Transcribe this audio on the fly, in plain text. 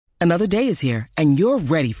Another day is here, and you're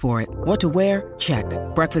ready for it. What to wear? Check.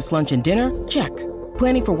 Breakfast, lunch, and dinner? Check.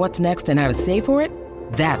 Planning for what's next and how to save for it?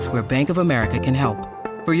 That's where Bank of America can help.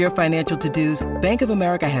 For your financial to-dos, Bank of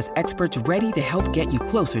America has experts ready to help get you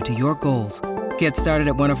closer to your goals. Get started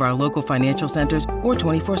at one of our local financial centers or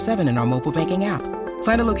 24/7 in our mobile banking app.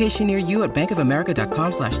 Find a location near you at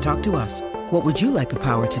bankofamerica.com/talktous. What would you like the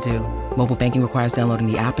power to do? Mobile banking requires downloading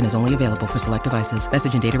the app and is only available for select devices.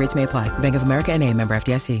 Message and data rates may apply. Bank of America N.A., member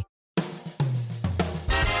FDIC.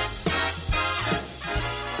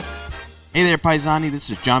 Hey there, Paisani. This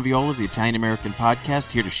is John Viola of the Italian American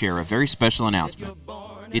Podcast, here to share a very special announcement.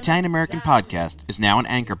 The Italian American Podcast is now an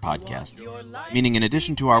Anchor podcast, meaning in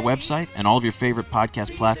addition to our website and all of your favorite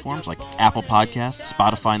podcast platforms like Apple Podcasts,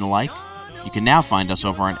 Spotify, and the like, you can now find us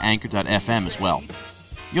over on Anchor.fm as well.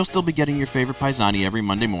 You'll still be getting your favorite Paisani every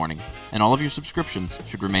Monday morning, and all of your subscriptions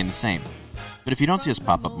should remain the same. But if you don't see us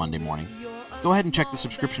pop up Monday morning, go ahead and check the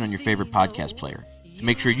subscription on your favorite podcast player to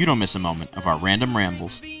make sure you don't miss a moment of our random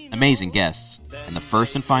rambles, amazing guests, and the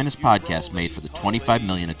first and finest podcast made for the 25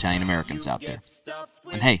 million Italian Americans out there.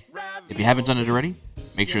 And hey, if you haven't done it already,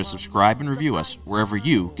 make sure to subscribe and review us wherever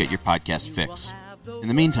you get your podcast fix. In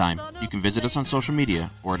the meantime, you can visit us on social media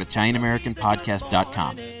or at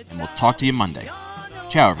ItalianAmericanPodcast.com, and we'll talk to you Monday.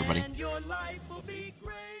 Ciao, everybody.